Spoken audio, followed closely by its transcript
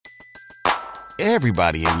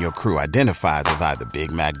Everybody in your crew identifies as either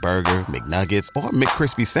Big Mac Burger, McNuggets, or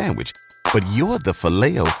McCrispy Sandwich. But you're the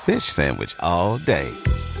Filet-O-Fish Sandwich all day.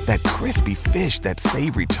 That crispy fish, that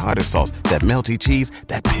savory tartar sauce, that melty cheese,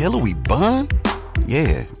 that pillowy bun.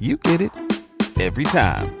 Yeah, you get it. Every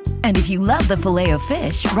time. And if you love the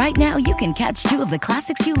Filet-O-Fish, right now you can catch two of the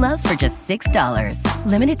classics you love for just $6.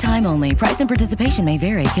 Limited time only. Price and participation may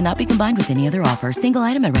vary. Cannot be combined with any other offer. Single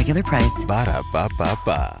item at regular price.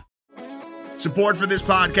 Ba-da-ba-ba-ba. Support for this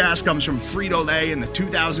podcast comes from Frito-Lay and the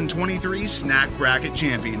 2023 Snack Bracket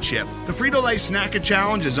Championship. The Frito-Lay Snack-A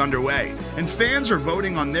Challenge is underway, and fans are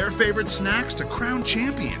voting on their favorite snacks to crown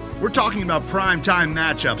champion. We're talking about primetime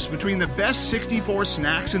matchups between the best 64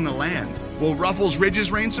 snacks in the land. Will Ruffles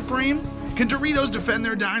Ridges reign supreme? Can Doritos defend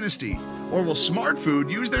their dynasty? Or will Smart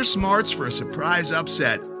Food use their smarts for a surprise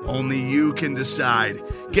upset? Only you can decide.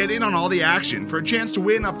 Get in on all the action for a chance to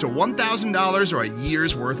win up to $1,000 or a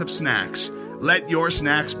year's worth of snacks. Let your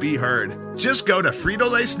snacks be heard. Just go to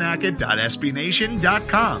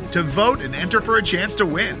fritolaysnacket.sbnation.com to vote and enter for a chance to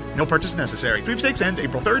win. No purchase necessary. Sweepstakes ends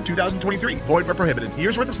April 3rd, 2023. Void where prohibited.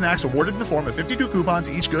 Year's worth of snacks awarded in the form of 52 coupons,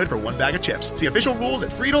 each good for one bag of chips. See official rules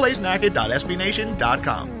at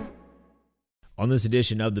fritolaysnacket.sbnation.com. On this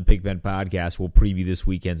edition of the Pigpen Podcast, we'll preview this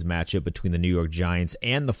weekend's matchup between the New York Giants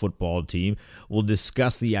and the football team. We'll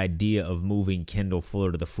discuss the idea of moving Kendall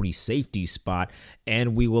Fuller to the free safety spot,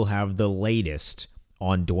 and we will have the latest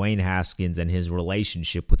on Dwayne Haskins and his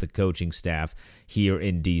relationship with the coaching staff here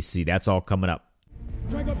in D.C. That's all coming up.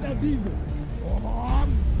 Drag up that diesel.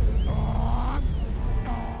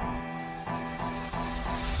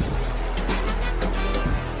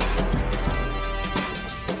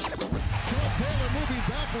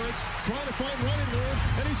 Trying to find running room,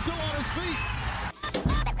 and he's still on his feet.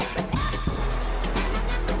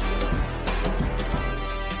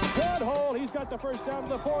 Good hole. He's got the first down to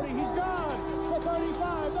the 40. He's gone. The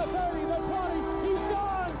 35, the 30, the 20. He's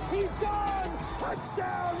gone. He's gone.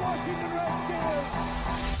 Touchdown, Washington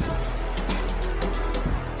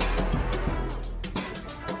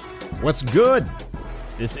Redskins. What's good?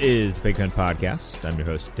 This is the Big Gun Podcast. I'm your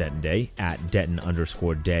host, Denton Day, at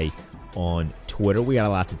Denton_Day on Twitter. We got a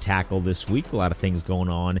lot to tackle this week, a lot of things going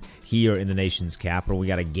on here in the nation's capital. We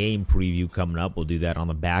got a game preview coming up. We'll do that on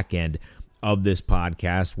the back end of this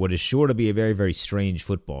podcast. What is sure to be a very, very strange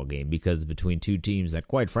football game because between two teams that,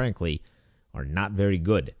 quite frankly, are not very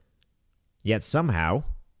good. Yet somehow,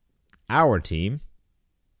 our team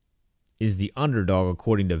is the underdog,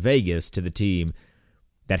 according to Vegas, to the team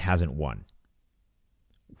that hasn't won.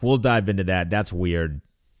 We'll dive into that. That's weird.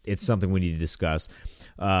 It's something we need to discuss.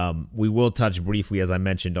 We will touch briefly, as I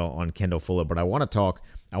mentioned, on Kendall Fuller, but I want to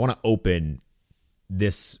open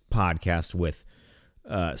this podcast with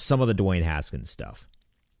some of the Dwayne Haskins stuff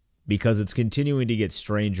because it's continuing to get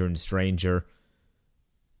stranger and stranger.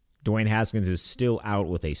 Dwayne Haskins is still out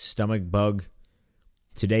with a stomach bug.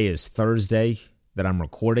 Today is Thursday that I'm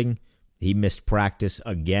recording. He missed practice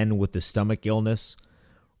again with the stomach illness.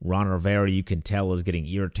 Ron Rivera, you can tell, is getting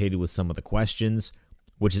irritated with some of the questions,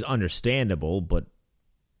 which is understandable, but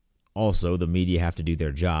also the media have to do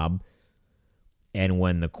their job. And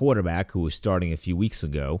when the quarterback, who was starting a few weeks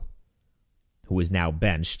ago, who is now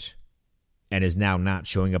benched, and is now not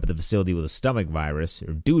showing up at the facility with a stomach virus,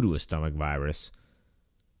 or due to a stomach virus,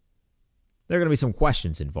 there are going to be some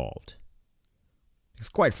questions involved. Because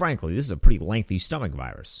quite frankly, this is a pretty lengthy stomach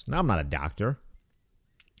virus. Now, I'm not a doctor.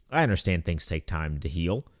 I understand things take time to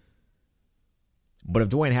heal. But if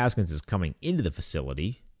Dwayne Haskins is coming into the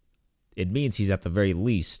facility, it means he's at the very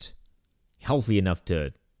least healthy enough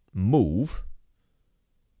to move.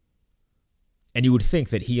 And you would think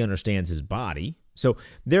that he understands his body. So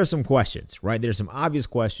there are some questions, right? There's some obvious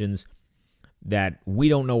questions that we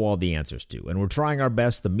don't know all the answers to. And we're trying our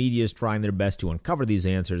best. The media is trying their best to uncover these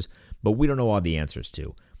answers, but we don't know all the answers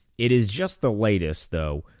to. It is just the latest,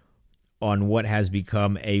 though, on what has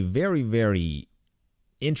become a very, very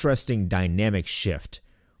interesting dynamic shift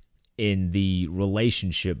in the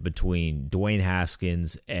relationship between Dwayne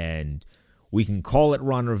Haskins and, we can call it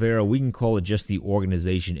Ron Rivera, we can call it just the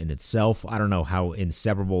organization in itself. I don't know how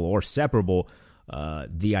inseparable or separable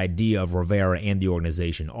the idea of Rivera and the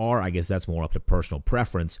organization are. I guess that's more up to personal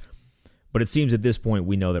preference. But it seems at this point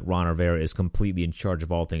we know that Ron Rivera is completely in charge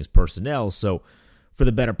of all things personnel. So for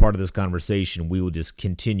the better part of this conversation, we will just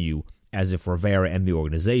continue as if Rivera and the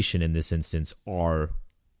organization in this instance are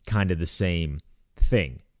kind of the same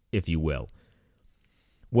thing, if you will.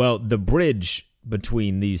 Well, the bridge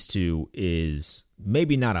between these two is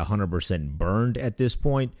maybe not 100% burned at this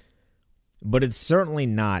point, but it's certainly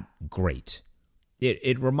not great.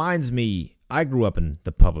 It reminds me, I grew up in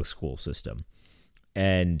the public school system,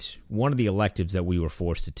 And one of the electives that we were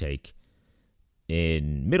forced to take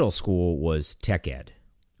in middle school was tech ed,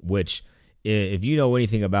 which, if you know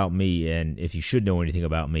anything about me, and if you should know anything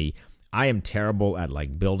about me, I am terrible at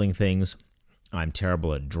like building things. I'm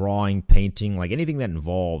terrible at drawing, painting, like anything that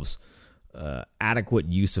involves adequate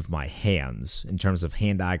use of my hands in terms of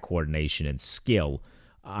hand-eye coordination and skill.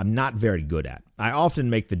 I'm not very good at. I often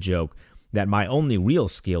make the joke that my only real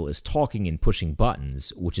skill is talking and pushing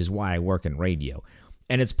buttons, which is why I work in radio.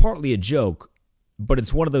 And it's partly a joke, but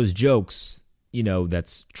it's one of those jokes,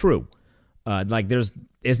 that's true.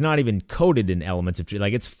 It's not even coded in elements of truth.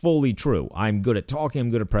 Like, it's fully true. I'm good at talking.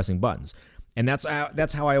 I'm good at pressing buttons. And that's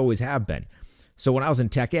how I always have been. So when I was in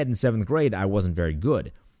tech ed in 7th grade, I wasn't very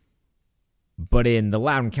good. But in the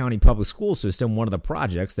Loudoun County public school system, one of the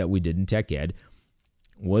projects that we did in tech ed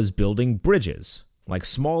was building bridges, like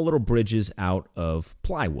small little bridges out of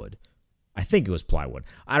plywood. I think it was plywood.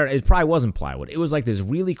 It probably wasn't plywood. It was like this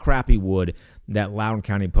really crappy wood that Loudoun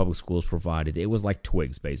County public schools provided. It was like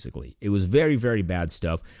twigs, basically. It was very, very bad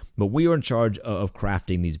stuff, but we were in charge of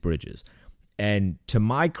crafting these bridges. And to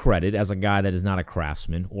my credit, as a guy that is not a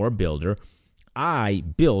craftsman or a builder, I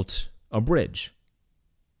built a bridge.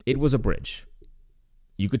 It was a bridge.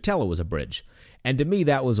 You could tell it was a bridge. And to me,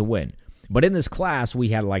 that was a win. But in this class, we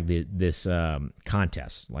had like this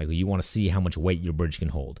contest. Like, you want to see how much weight your bridge can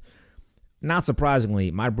hold. Not surprisingly,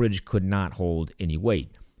 my bridge could not hold any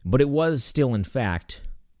weight. But it was still, in fact,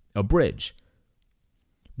 a bridge.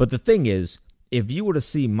 But the thing is, if you were to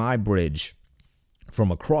see my bridge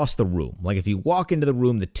from across the room, like if you walk into the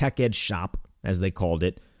room, the tech ed shop, as they called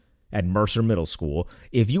it, at Mercer Middle School,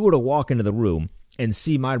 if you were to walk into the room and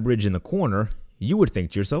see my bridge in the corner, you would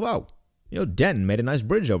think to yourself, oh, Denton made a nice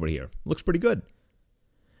bridge over here. Looks pretty good.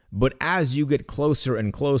 But as you get closer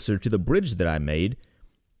and closer to the bridge that I made,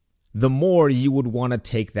 the more you would want to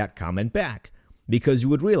take that comment back, because you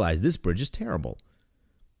would realize this bridge is terrible.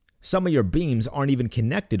 Some of your beams aren't even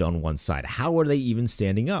connected on one side. How are they even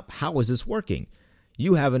standing up? How is this working?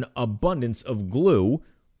 You have an abundance of glue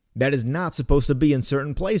that is not supposed to be in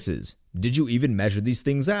certain places. Did you even measure these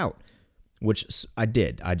things out? Which I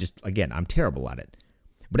did. I'm terrible at it.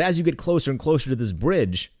 But as you get closer and closer to this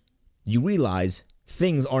bridge, you realize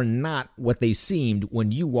things are not what they seemed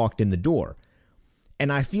when you walked in the door.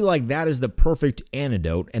 And I feel like that is the perfect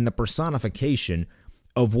antidote and the personification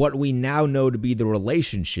of what we now know to be the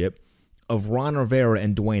relationship of Ron Rivera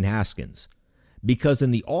and Dwayne Haskins. Because in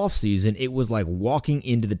the offseason, it was like walking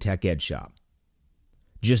into the tech ed shop.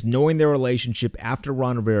 Just knowing their relationship after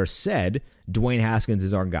Ron Rivera said, Dwayne Haskins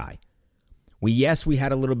is our guy. We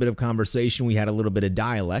had a little bit of conversation. We had a little bit of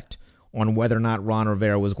dialect on whether or not Ron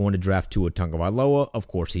Rivera was going to draft Tua Tagovailoa. Of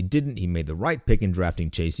course, he didn't. He made the right pick in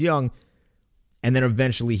drafting Chase Young. And then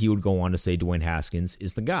eventually he would go on to say Dwayne Haskins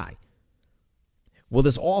is the guy. Well,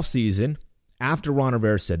 this offseason, after Ron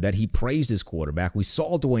Rivera said that, he praised his quarterback. We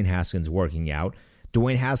saw Dwayne Haskins working out.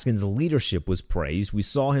 Dwayne Haskins' leadership was praised. We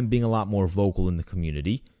saw him being a lot more vocal in the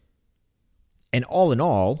community. And all in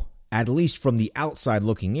all, at least from the outside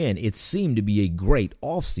looking in, it seemed to be a great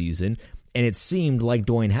offseason, and it seemed like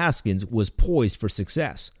Dwayne Haskins was poised for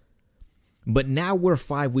success. But now we're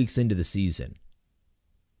 5 weeks into the season.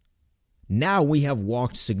 Now we have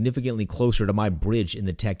walked significantly closer to my bridge in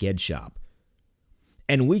the tech ed shop.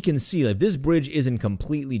 And we can see that this bridge isn't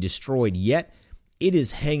completely destroyed yet. It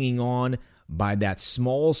is hanging on by that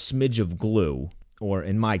small smidge of glue, or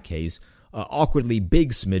in my case, awkwardly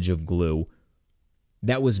big smidge of glue,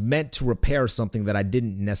 that was meant to repair something that I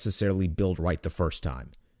didn't necessarily build right the first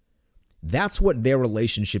time. That's what their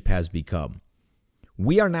relationship has become.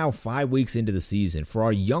 We are now 5 weeks into the season for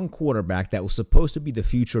our young quarterback that was supposed to be the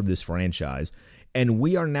future of this franchise, and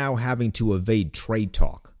we are now having to evade trade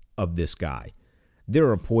talk of this guy. There are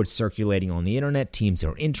reports circulating on the internet. Teams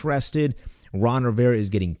are interested. Ron Rivera is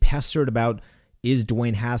getting pestered about, is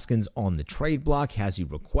Dwayne Haskins on the trade block? Has he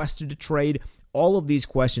requested a trade? All of these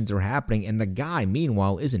questions are happening, and the guy,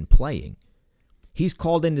 meanwhile, isn't playing. He's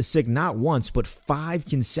called into sick not once, but 5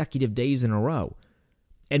 consecutive days in a row.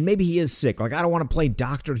 And maybe he is sick. Like, I don't want to play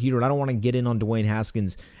doctor here, and I don't want to get in on Dwayne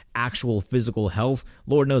Haskins' actual physical health.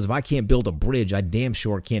 Lord knows if I can't build a bridge, I damn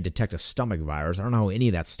sure can't detect a stomach virus. I don't know how any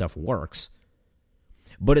of that stuff works.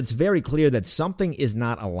 But it's very clear that something is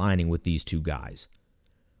not aligning with these two guys.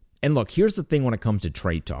 And look, here's the thing when it comes to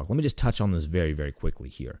trade talk. Let me just touch on this very, very quickly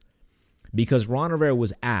here. Because Ron Rivera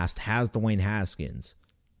was asked, has Dwayne Haskins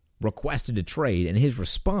requested a trade? And his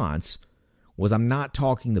response was, I'm not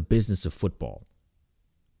talking the business of football.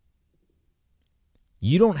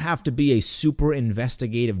 You don't have to be a super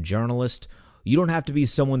investigative journalist. You don't have to be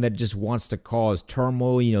someone that just wants to cause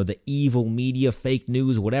turmoil, the evil media, fake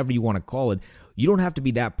news, whatever you want to call it. You don't have to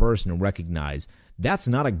be that person to recognize that's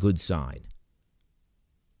not a good sign.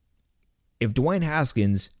 If Dwayne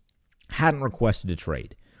Haskins hadn't requested a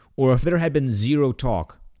trade, or if there had been zero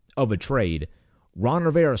talk of a trade, Ron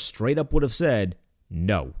Rivera straight up would have said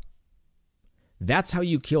no. That's how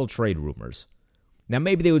you kill trade rumors. Now,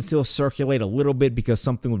 maybe they would still circulate a little bit because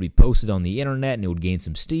something would be posted on the internet and it would gain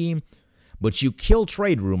some steam, but you kill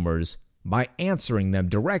trade rumors by answering them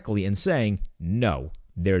directly and saying, no,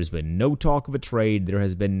 there's been no talk of a trade. There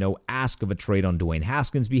has been no ask of a trade on Dwayne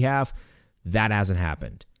Haskins' behalf. That hasn't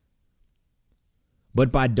happened.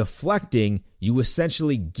 But by deflecting, you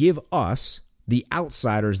essentially give us, the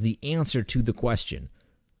outsiders, the answer to the question,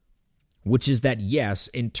 which is that yes,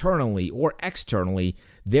 internally or externally,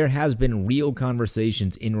 there has been real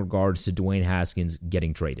conversations in regards to Dwayne Haskins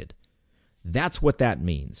getting traded. That's what that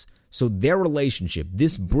means. So their relationship,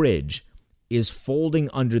 this bridge, is folding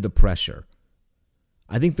under the pressure.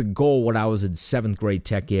 I think the goal when I was in 7th grade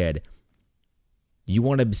tech ed, you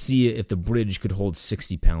want to see if the bridge could hold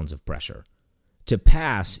 60 pounds of pressure. To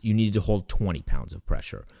pass, you needed to hold 20 pounds of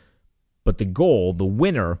pressure. But the goal, the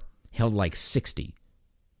winner, held like 60.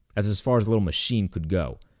 As far as the little machine could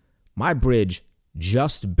go. My bridge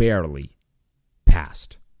just barely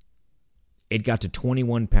passed. It got to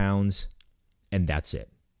 21 pounds, and that's it.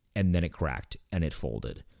 And then it cracked, and it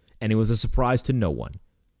folded. And it was a surprise to no one.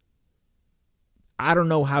 I don't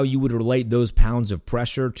know how you would relate those pounds of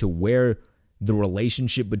pressure to where the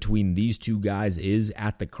relationship between these two guys is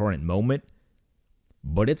at the current moment,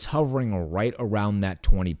 but it's hovering right around that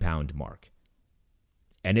 20-pound mark.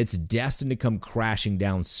 And it's destined to come crashing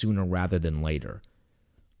down sooner rather than later.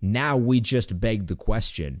 Now we just beg the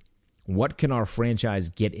question, what can our franchise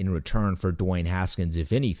get in return for Dwayne Haskins,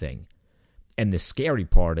 if anything? And the scary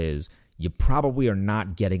part is, you probably are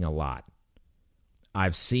not getting a lot.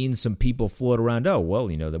 I've seen some people float around, then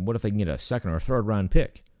what if they can get a 2nd or 3rd round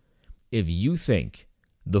pick? If you think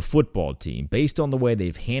the football team, based on the way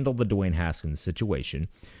they've handled the Dwayne Haskins situation,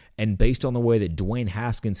 and based on the way that Dwayne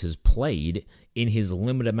Haskins has played in his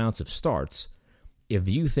limited amounts of starts, if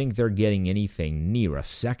you think they're getting anything near a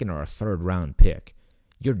 2nd or a 3rd round pick,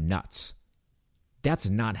 you're nuts. That's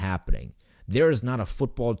not happening. There is not a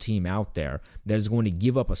football team out there that is going to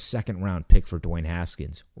give up a 2nd round pick for Dwayne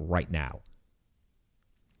Haskins right now.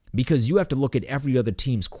 Because you have to look at every other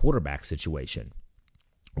team's quarterback situation.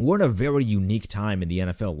 We're in a very unique time in the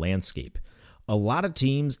NFL landscape. A lot of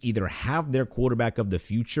teams either have their quarterback of the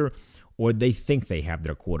future or they think they have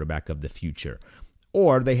their quarterback of the future.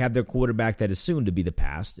 Or they have their quarterback that is soon to be the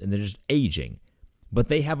past and they're just aging. But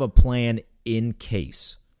they have a plan in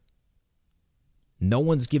case. No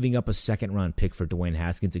one's giving up a 2nd round pick for Dwayne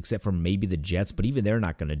Haskins except for maybe the Jets, but even they're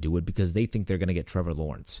not going to do it because they think they're going to get Trevor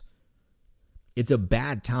Lawrence. It's a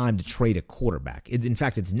bad time to trade a quarterback. In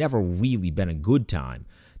fact, it's never really been a good time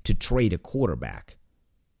to trade a quarterback.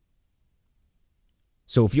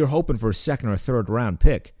 So if you're hoping for a 2nd or 3rd round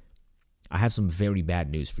pick, I have some very bad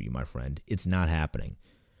news for you, my friend. It's not happening.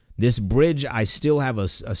 This bridge, I still have a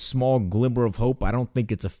small glimmer of hope. I don't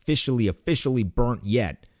think it's officially burnt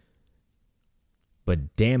yet.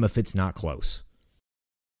 But damn if it's not close.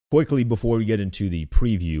 Quickly, before we get into the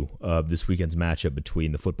preview of this weekend's matchup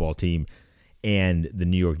between the football team and the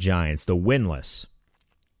New York Giants, the winless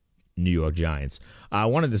New York Giants, I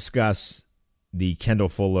want to discuss the Kendall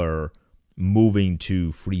Fuller moving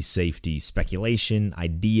to free safety speculation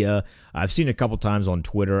idea. I've seen it a couple times on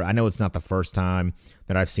Twitter. I know it's not the first time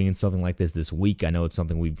that I've seen something like this week. I know it's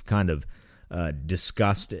something we've kind of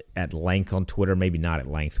discussed at length on Twitter, maybe not at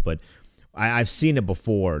length, but I've seen it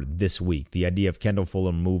before this week, the idea of Kendall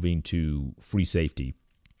Fuller moving to free safety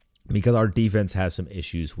because our defense has some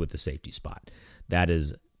issues with the safety spot. That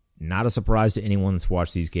is not a surprise to anyone that's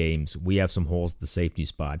watched these games. We have some holes at the safety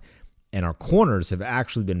spot, and our corners have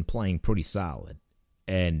actually been playing pretty solid.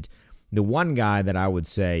 And the one guy that I would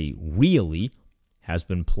say really has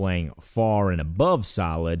been playing far and above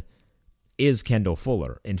solid is Kendall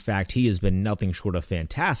Fuller. In fact, he has been nothing short of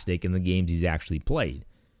fantastic in the games he's actually played.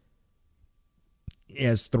 He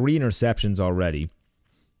has 3 interceptions already.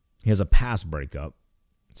 He has a pass breakup.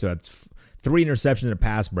 So that's 3 interceptions and a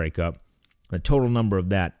pass breakup. The total number of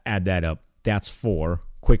that, add that up, that's 4.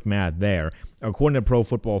 Quick math there. According to Pro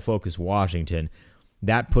Football Focus Washington,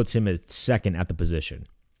 that puts him at 2nd at the position.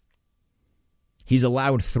 He's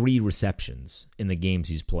allowed 3 receptions in the games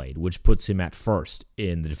he's played, which puts him at 1st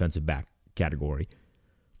in the defensive back category.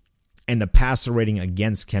 And the passer rating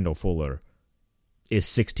against Kendall Fuller is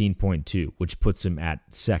 16.2, which puts him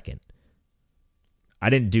at 2nd. I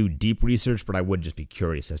didn't do deep research, but I would just be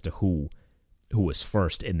curious as to who was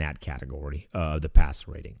 1st in that category of the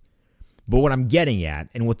passer rating. But what I'm getting at,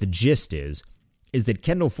 and what the gist is is that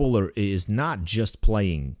Kendall Fuller is not just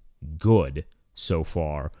playing good so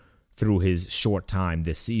far through his short time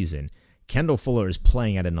this season. Kendall Fuller is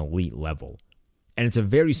playing at an elite level. And it's a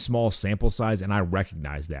very small sample size, and I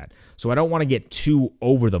recognize that. So I don't want to get too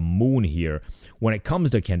over the moon here when it comes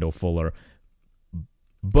to Kendall Fuller,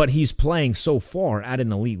 but he's playing so far at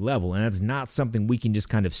an elite level, and that's not something we can just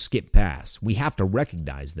kind of skip past. We have to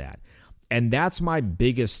recognize that. And that's my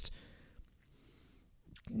biggest,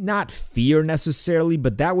 not fear necessarily,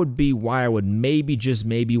 but that would be why I would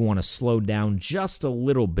maybe want to slow down just a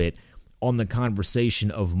little bit on the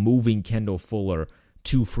conversation of moving Kendall Fuller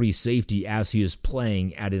to free safety as he is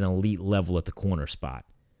playing at an elite level at the corner spot.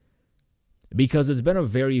 Because it's been a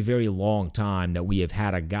very, very long time that we have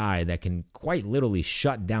had a guy that can quite literally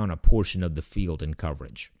shut down a portion of the field in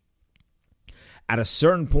coverage. At a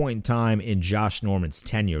certain point in time in Josh Norman's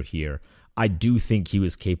tenure here, I do think he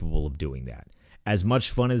was capable of doing that. As much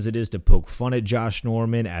fun as it is to poke fun at Josh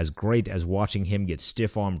Norman, as great as watching him get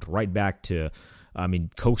stiff-armed right back to,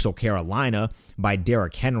 Coastal Carolina by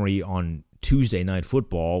Derrick Henry on Tuesday Night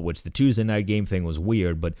Football, which the Tuesday night game thing was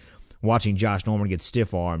weird, but watching Josh Norman get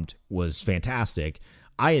stiff-armed was fantastic.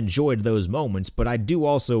 I enjoyed those moments, but I do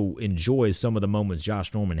also enjoy some of the moments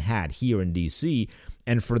Josh Norman had here in D.C.,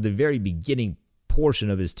 and for the very beginning portion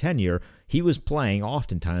of his tenure, he was playing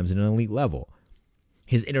oftentimes at an elite level.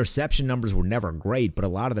 His interception numbers were never great, but a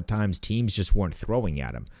lot of the times teams just weren't throwing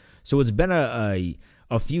at him. So it's been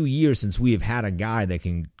a few years since we have had a guy that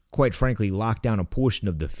can, quite frankly, lock down a portion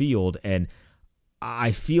of the field, and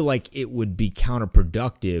I feel like it would be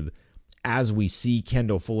counterproductive as we see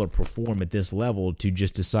Kendall Fuller perform at this level to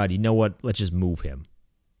just decide, you know what, let's just move him.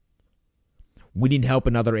 We need help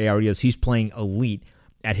in other areas. He's playing elite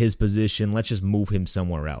at his position. Let's just move him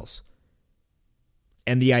somewhere else.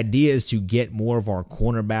 And the idea is to get more of our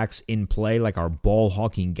cornerbacks in play, like our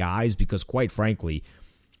ball-hawking guys, because quite frankly,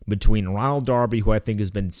 between Ronald Darby, who I think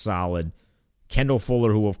has been solid, Kendall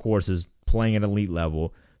Fuller, who of course is playing at elite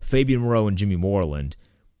level, Fabian Moreau and Jimmy Moreland,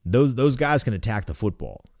 those guys can attack the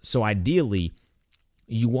football. So ideally,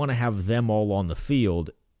 you want to have them all on the field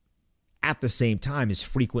at the same time as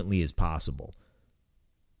frequently as possible.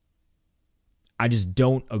 I just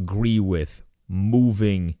don't agree with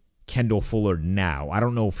moving Kendall Fuller now. I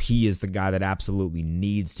don't know if he is the guy that absolutely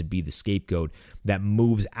needs to be the scapegoat that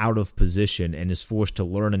moves out of position and is forced to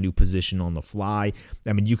learn a new position on the fly.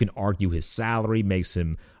 I mean, you can argue his salary makes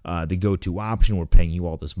him the go-to option. We're paying you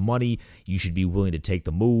all this money. You should be willing to take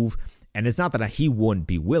the move. And it's not that he wouldn't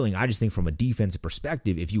be willing. I just think from a defensive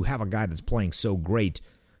perspective, if you have a guy that's playing so great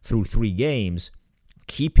through 3 games,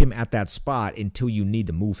 keep him at that spot until you need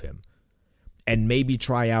to move him. And maybe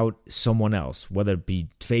try out someone else, whether it be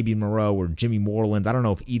Fabian Moreau or Jimmy Moreland. I don't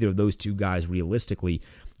know if either of those two guys realistically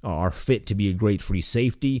are fit to be a great free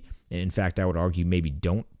safety. And in fact, I would argue maybe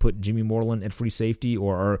don't put Jimmy Moreland at free safety.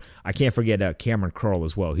 Or I can't forget Cameron Curl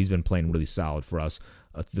as well. He's been playing really solid for us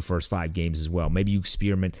the first 5 games as well. Maybe you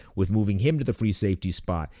experiment with moving him to the free safety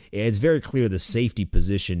spot. It's very clear the safety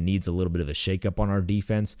position needs a little bit of a shakeup on our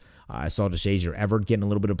defense. I saw DeShazier Everett getting a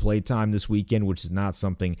little bit of play time this weekend, which is not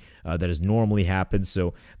something that has normally happened.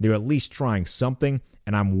 So they're at least trying something,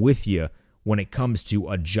 and I'm with you when it comes to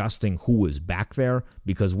adjusting who is back there,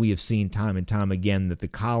 because we have seen time and time again that the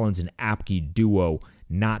Collins and Apke duo,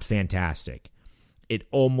 not fantastic. It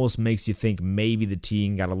almost makes you think maybe the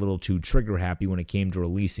team got a little too trigger happy when it came to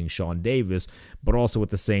releasing Sean Davis, but also at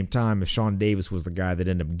the same time, if Sean Davis was the guy that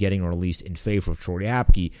ended up getting released in favor of Troy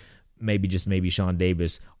Apke, maybe Sean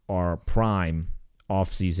Davis, our prime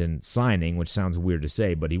offseason signing, which sounds weird to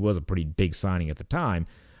say, but he was a pretty big signing at the time.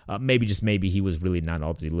 Maybe he was really not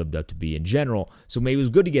all that he lived up to be in general, so maybe it was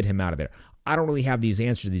good to get him out of there. I don't really have these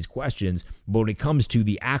answers to these questions, but when it comes to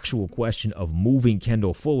the actual question of moving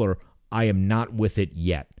Kendall Fuller, I am not with it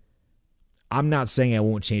yet. I'm not saying I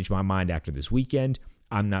won't change my mind after this weekend.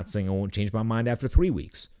 I'm not saying I won't change my mind after 3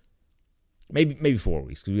 weeks. Maybe 4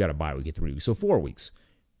 weeks, because we got a bye week at 3 weeks, so 4 weeks.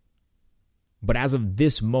 But as of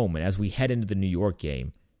this moment, as we head into the New York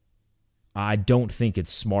game, I don't think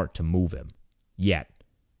it's smart to move him yet.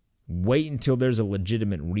 Wait until there's a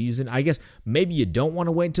legitimate reason. I guess maybe you don't want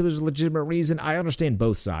to wait until there's a legitimate reason. I understand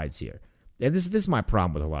both sides here. And this is my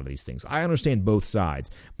problem with a lot of these things. I understand both sides,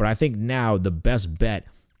 but I think now the best bet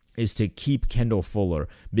is to keep Kendall Fuller,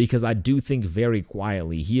 because I do think very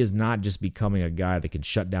quietly he is not just becoming a guy that can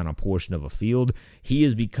shut down a portion of a field. He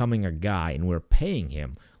is becoming a guy, and we're paying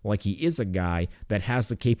him like he is a guy that has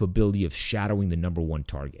the capability of shadowing the number 1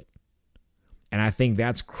 target. And I think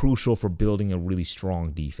that's crucial for building a really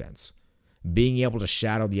strong defense. Being able to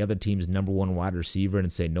shadow the other team's number 1 wide receiver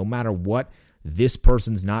and say, no matter what, this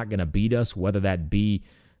person's not going to beat us, whether that be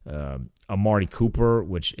Amari Cooper,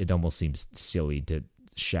 which it almost seems silly to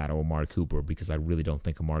shadow Amari Cooper because I really don't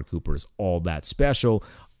think Amari Cooper is all that special.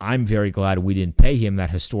 I'm very glad we didn't pay him that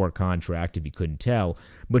historic contract, if you couldn't tell.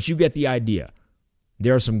 But you get the idea.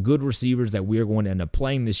 There are some good receivers that we are going to end up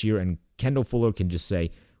playing this year, and Kendall Fuller can just say,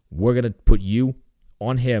 we're going to put you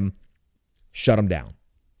on him, shut him down.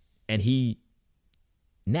 And he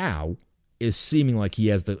now is seeming like he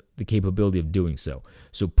has the capability of doing so.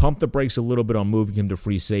 So pump the brakes a little bit on moving him to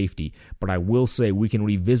free safety, but I will say we can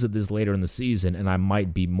revisit this later in the season, and I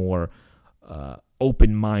might be more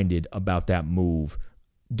open-minded about that move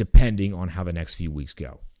depending on how the next few weeks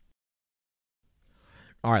go.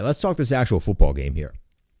 All right, let's talk this actual football game here.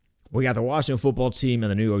 We got the Washington football team and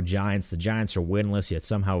the New York Giants. The Giants are winless, yet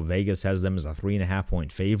somehow Vegas has them as a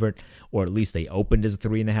 3.5-point favorite, or at least they opened as a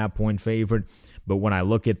 3.5-point favorite. But when I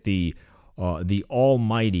look at the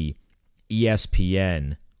almighty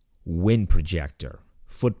ESPN win projector,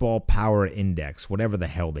 football power index, whatever the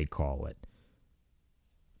hell they call it,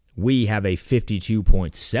 we have a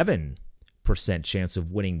 52.7% chance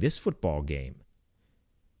of winning this football game.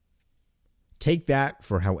 Take that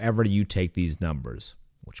for however you take these numbers,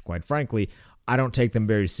 which quite frankly, I don't take them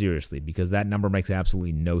very seriously because that number makes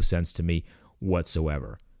absolutely no sense to me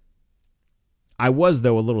whatsoever. I was,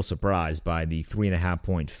 though, a little surprised by the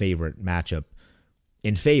 3.5-point favorite matchup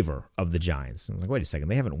in favor of the Giants. I was like, wait a second,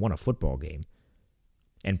 they haven't won a football game.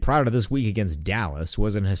 And prior to this week against Dallas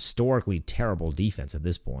was an historically terrible defense at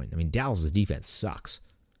this point. I mean, Dallas' defense sucks.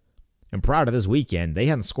 And prior to this weekend, they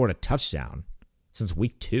hadn't scored a touchdown since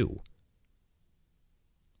week 2.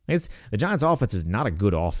 The Giants' offense is not a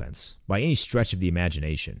good offense by any stretch of the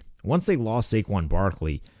imagination. Once they lost Saquon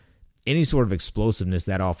Barkley, any sort of explosiveness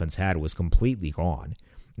that offense had was completely gone.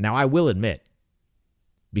 Now, I will admit,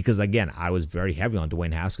 because again, I was very heavy on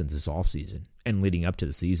Dwayne Haskins this offseason and leading up to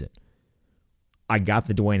the season. I got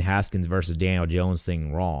the Dwayne Haskins versus Daniel Jones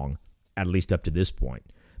thing wrong, at least up to this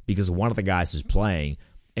point, because one of the guys is playing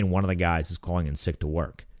and one of the guys is calling in sick to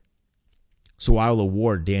work. So I will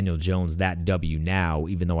award Daniel Jones that W now,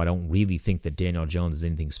 even though I don't really think that Daniel Jones is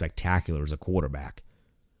anything spectacular as a quarterback.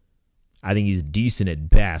 I think he's decent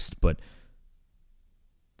at best, but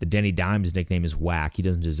the Denny Dimes nickname is whack. He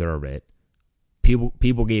doesn't deserve it.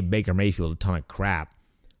 People gave Baker Mayfield a ton of crap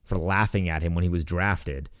for laughing at him when he was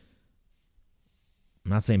drafted.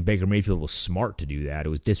 I'm not saying Baker Mayfield was smart to do that. It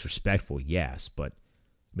was disrespectful, yes, but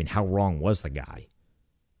I mean, how wrong was the guy?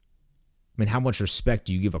 I mean, how much respect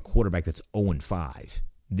do you give a quarterback that's 0-5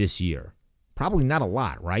 this year? Probably not a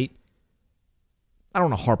lot, right? I don't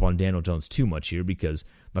want to harp on Daniel Jones too much here because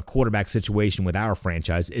the quarterback situation with our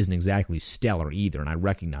franchise isn't exactly stellar either, and I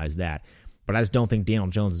recognize that. But I just don't think Daniel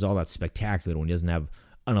Jones is all that spectacular when he doesn't have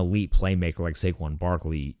an elite playmaker like Saquon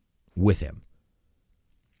Barkley with him.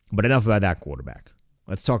 But enough about that quarterback.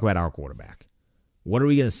 Let's talk about our quarterback. What are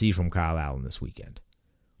we going to see from Kyle Allen this weekend?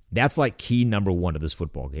 That's like key number one to this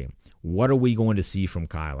football game. What are we going to see from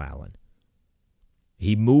Kyle Allen?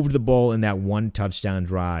 He moved the ball in that one touchdown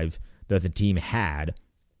drive that the team had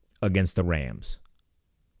against the Rams.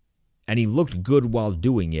 And he looked good while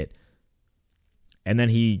doing it. And then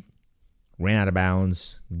he ran out of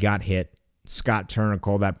bounds, got hit. Scott Turner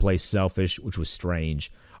called that play selfish, which was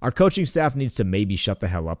strange. Our coaching staff needs to maybe shut the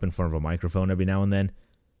hell up in front of a microphone every now and then.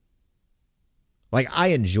 Like, I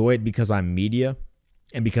enjoy it because I'm media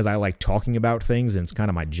and because I like talking about things and it's kind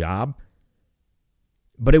of my job.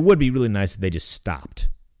 But it would be really nice if they just stopped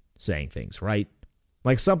saying things, right?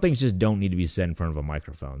 Like, some things just don't need to be said in front of a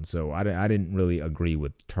microphone. So I didn't really agree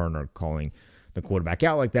with Turner calling the quarterback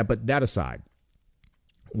out like that. But that aside,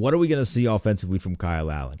 what are we going to see offensively from Kyle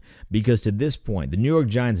Allen? Because to this point, the New York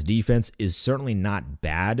Giants defense is certainly not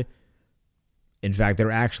bad. In fact,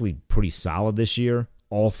 they're actually pretty solid this year,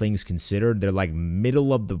 all things considered. They're like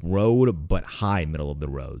middle of the road, but high middle of the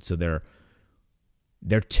road. So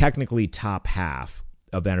they're technically top half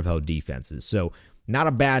of NFL defenses. So not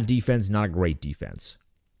a bad defense, not a great defense.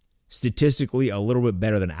 Statistically, a little bit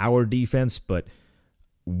better than our defense, but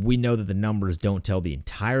we know that the numbers don't tell the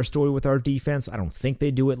entire story with our defense. I don't think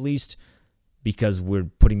they do, at least, because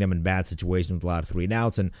we're putting them in bad situations with a lot of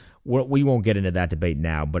 3-and-outs, and we won't get into that debate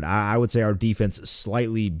now, but I would say our defense is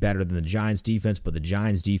slightly better than the Giants' defense, but the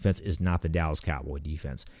Giants' defense is not the Dallas Cowboy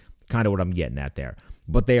defense. Kind of what I'm getting at there.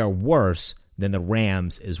 But they are worse than the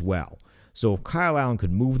Rams as well. So if Kyle Allen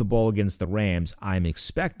could move the ball against the Rams, I'm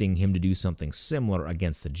expecting him to do something similar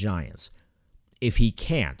against the Giants. If he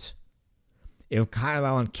can't, if Kyle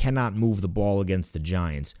Allen cannot move the ball against the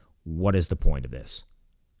Giants, what is the point of this?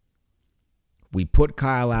 We put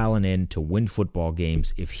Kyle Allen in to win football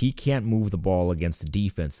games. If he can't move the ball against a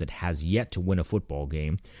defense that has yet to win a football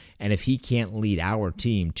game, and if he can't lead our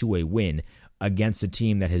team to a win against a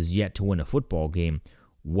team that has yet to win a football game,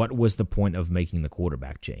 what was the point of making the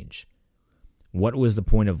quarterback change? What was the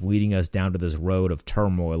point of leading us down to this road of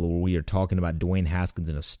turmoil where we are talking about Dwayne Haskins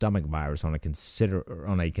and a stomach virus on a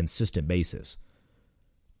consistent basis?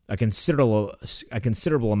 A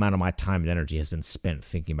considerable amount of my time and energy has been spent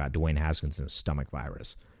thinking about Dwayne Haskins and a stomach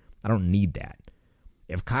virus. I don't need that.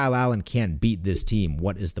 If Kyle Allen can't beat this team,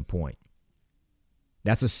 what is the point?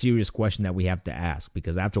 That's a serious question that we have to ask,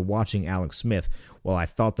 because after watching Alex Smith, while I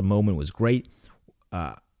thought the moment was great,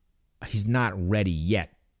 he's not ready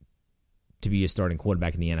yet to be a starting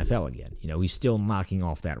quarterback in the NFL again. You know, he's still knocking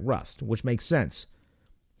off that rust, which makes sense.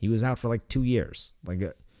 He was out for like 2 years.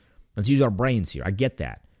 Let's use our brains here. I get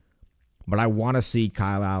that. But I want to see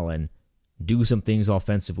Kyle Allen do some things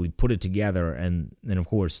offensively, put it together, and then, of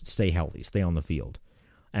course, stay healthy, stay on the field.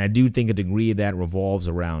 And I do think a degree of that revolves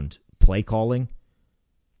around play calling.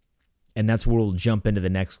 And that's where we'll jump into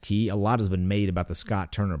the next key. A lot has been made about the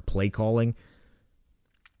Scott Turner play calling.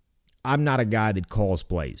 I'm not a guy that calls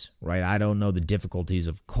plays, right? I don't know the difficulties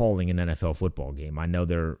of calling an NFL football game. I know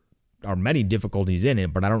there are many difficulties in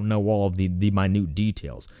it, but I don't know all of the minute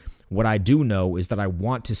details. What I do know is that I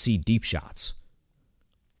want to see deep shots.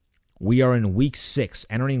 We are in week 6,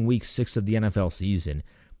 entering week 6 of the NFL season,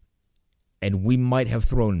 and we might have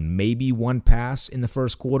thrown maybe one pass in the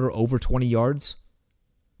first quarter over 20 yards.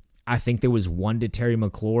 I think there was one to Terry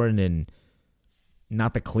McLaurin in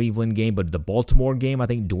not the Cleveland game, but the Baltimore game. I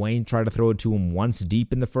think Dwayne tried to throw it to him once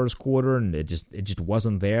deep in the first quarter, and it just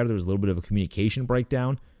wasn't there. There was a little bit of a communication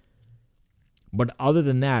breakdown. But other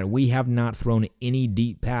than that, we have not thrown any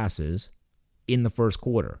deep passes in the first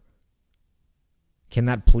quarter. Can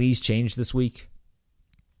that please change this week?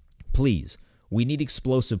 Please. We need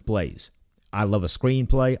explosive plays. I love a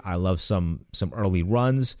screenplay. I love some early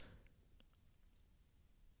runs.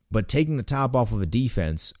 But taking the top off of a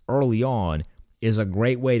defense early on is a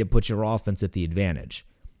great way to put your offense at the advantage.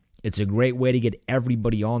 It's a great way to get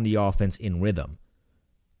everybody on the offense in rhythm,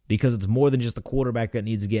 because it's more than just the quarterback that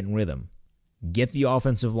needs to get in rhythm. Get the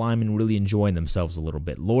offensive linemen really enjoying themselves a little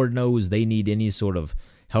bit. Lord knows they need any sort of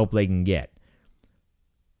help they can get.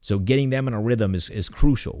 So getting them in a rhythm is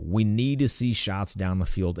crucial. We need to see shots down the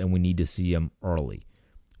field, and we need to see them early.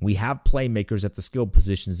 We have playmakers at the skill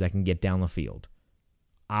positions that can get down the field.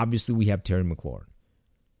 Obviously, we have Terry McLaurin.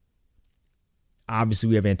 Obviously,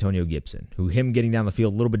 we have Antonio Gibson, who him getting down the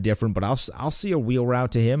field a little bit different, but I'll see a wheel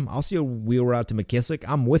route to him. I'll see a wheel route to McKissick.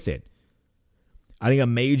 I'm with it. I think a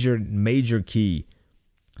major key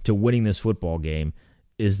to winning this football game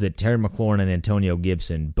is that Terry McLaurin and Antonio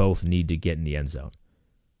Gibson both need to get in the end zone.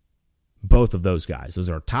 Both of those guys. Those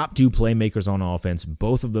are our top 2 playmakers on offense.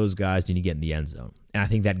 Both of those guys need to get in the end zone. And I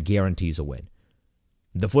think that guarantees a win.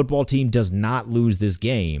 The football team does not lose this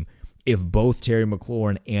game if both Terry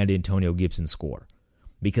McLaurin and Antonio Gibson score,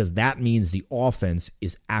 because that means the offense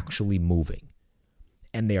is actually moving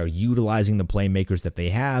and they are utilizing the playmakers that they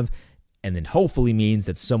have, and then hopefully means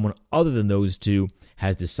that someone other than those two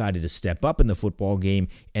has decided to step up in the football game,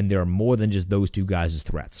 and there are more than just those two guys as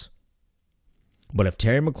threats. But if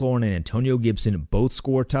Terry McLaurin and Antonio Gibson both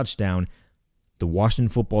score a touchdown, the Washington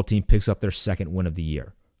football team picks up their second win of the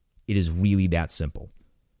year. It is really that simple.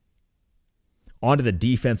 On to the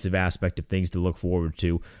defensive aspect of things to look forward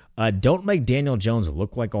to. Don't make Daniel Jones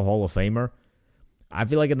look like a Hall of Famer. I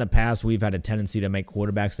feel like in the past we've had a tendency to make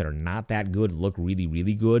quarterbacks that are not that good look really,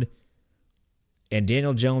 really good. And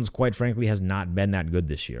Daniel Jones, quite frankly, has not been that good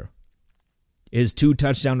this year. His 2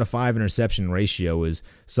 touchdown to 5 interception ratio is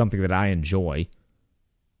something that I enjoy.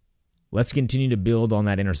 Let's continue to build on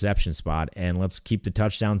that interception spot, and let's keep the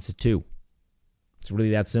touchdowns to 2. It's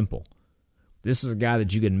really that simple. This is a guy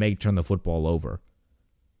that you can make turn the football over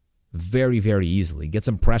very, very easily. Get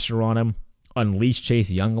some pressure on him. Unleash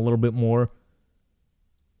Chase Young a little bit more.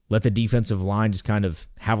 Let the defensive line just kind of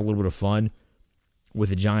have a little bit of fun with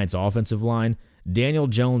the Giants' offensive line. Daniel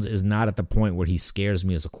Jones is not at the point where he scares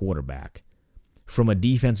me as a quarterback. From a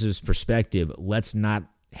defensive perspective, let's not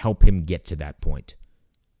help him get to that point.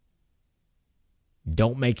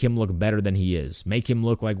 Don't make him look better than he is. Make him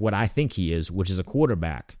look like what I think he is, which is a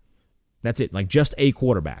quarterback. That's it, like just a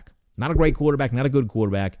quarterback. Not a great quarterback, not a good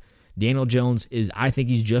quarterback. Daniel Jones I think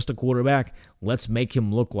he's just a quarterback. Let's make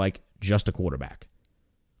him look like just a quarterback.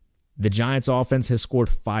 The Giants offense has scored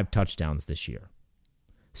 5 touchdowns this year.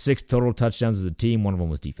 6 total touchdowns as a team, one of them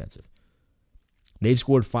was defensive. They've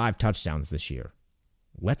scored 5 touchdowns this year.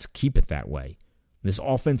 Let's keep it that way. This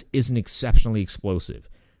offense isn't exceptionally explosive.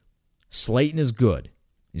 Slayton is good.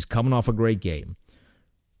 He's coming off a great game.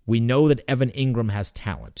 We know that Evan Ingram has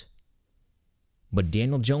talent, but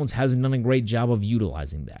Daniel Jones hasn't done a great job of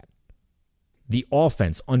utilizing that. The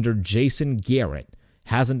offense under Jason Garrett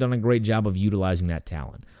hasn't done a great job of utilizing that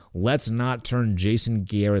talent. Let's not turn Jason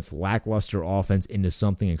Garrett's lackluster offense into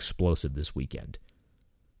something explosive this weekend.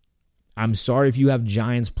 I'm sorry if you have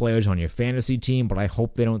Giants players on your fantasy team, but I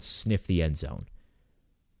hope they don't sniff the end zone.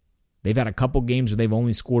 They've had a couple games where they've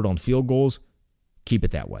only scored on field goals. Keep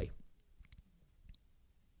it that way.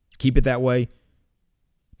 Keep it that way.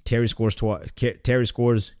 Terry scores,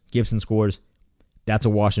 Gibson scores. That's a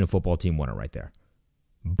Washington football team winner right there.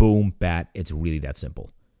 Boom, bat. It's really that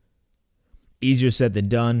simple. Easier said than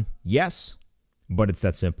done, yes, but it's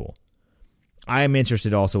that simple. I am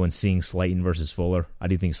interested also in seeing Slayton versus Fuller. I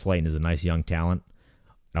do think Slayton is a nice young talent.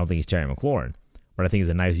 I don't think he's Terry McLaurin, but I think he's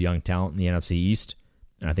a nice young talent in the NFC East,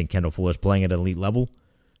 and I think Kendall Fuller's playing at an elite level.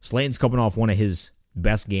 Slayton's coming off one of his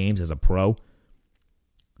best games as a pro.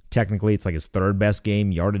 Technically, it's like his third best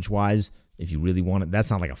game, yardage-wise, if you really want it.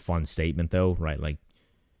 That's not like a fun statement, though, right? Like,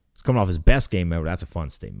 he's coming off his best game ever. That's a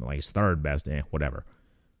fun statement. Like, his third best, whatever.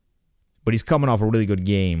 But he's coming off a really good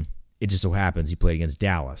game. It just so happens he played against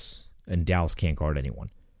Dallas, and Dallas can't guard anyone.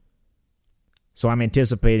 So I'm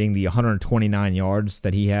anticipating the 129 yards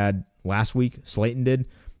that he had last week, Slayton did.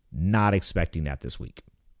 Not expecting that this week.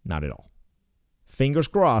 Not at all. Fingers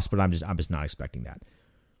crossed, but I'm just not expecting that.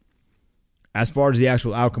 As far as the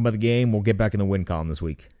actual outcome of the game, we'll get back in the win column this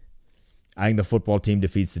week. I think the football team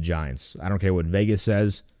defeats the Giants. I don't care what Vegas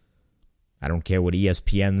says. I don't care what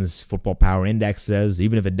ESPN's Football Power Index says,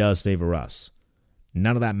 even if it does favor us.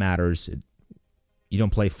 None of that matters. You don't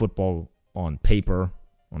play football on paper,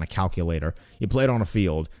 on a calculator. You play it on a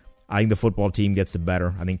field. I think the football team gets the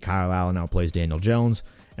better. I think Kyle Allen outplays Daniel Jones,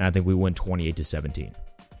 and I think we win 28-17.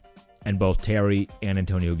 And both Terry and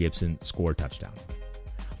Antonio Gibson score a touchdown.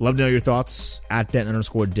 Love to know your thoughts at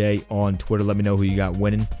Denton_Day on Twitter. Let me know who you got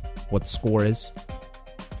winning, what the score is.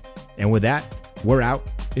 And with that, we're out.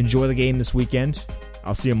 Enjoy the game this weekend.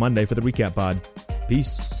 I'll see you Monday for the recap pod.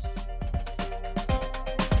 Peace.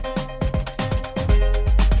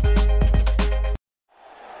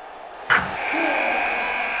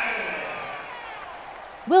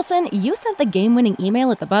 Wilson, you sent the game-winning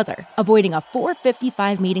email at the buzzer, avoiding a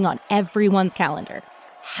 4:55 meeting on everyone's calendar.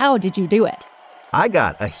 How did you do it? I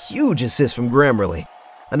got a huge assist from Grammarly,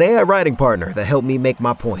 an AI writing partner that helped me make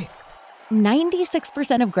my point.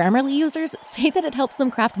 96% of Grammarly users say that it helps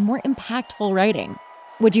them craft more impactful writing.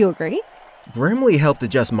 Would you agree? Grammarly helped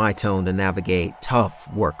adjust my tone to navigate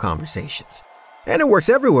tough work conversations. And it works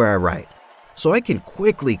everywhere I write, so I can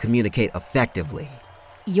quickly communicate effectively.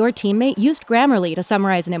 Your teammate used Grammarly to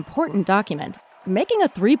summarize an important document, making a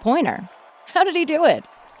 3-pointer. How did he do it?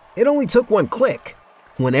 It only took one click.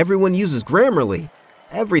 When everyone uses Grammarly,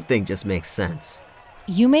 everything just makes sense.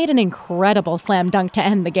 You made an incredible slam dunk to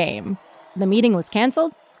end the game. The meeting was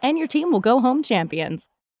canceled, and your team will go home champions.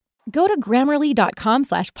 Go to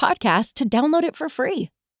Grammarly.com/podcast to download it for free.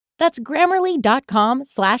 That's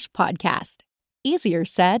Grammarly.com/podcast. Easier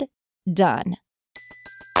said, done.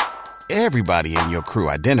 Everybody in your crew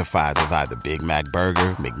identifies as either Big Mac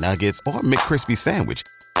Burger, McNuggets, or McCrispy Sandwich.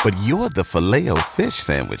 But you're the Filet-O-Fish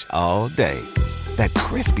Sandwich all day. That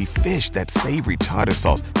crispy fish, that savory tartar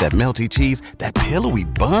sauce, that melty cheese, that pillowy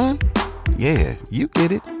bun. Yeah, you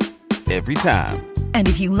get it. Every time. And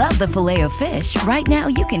if you love the Filet-O-Fish, right now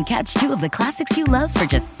you can catch two of the classics you love for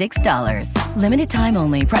just $6. Limited time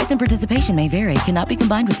only. Price and participation may vary. Cannot be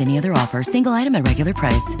combined with any other offer. Single item at regular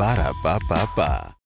price. Ba-da-ba-ba-ba.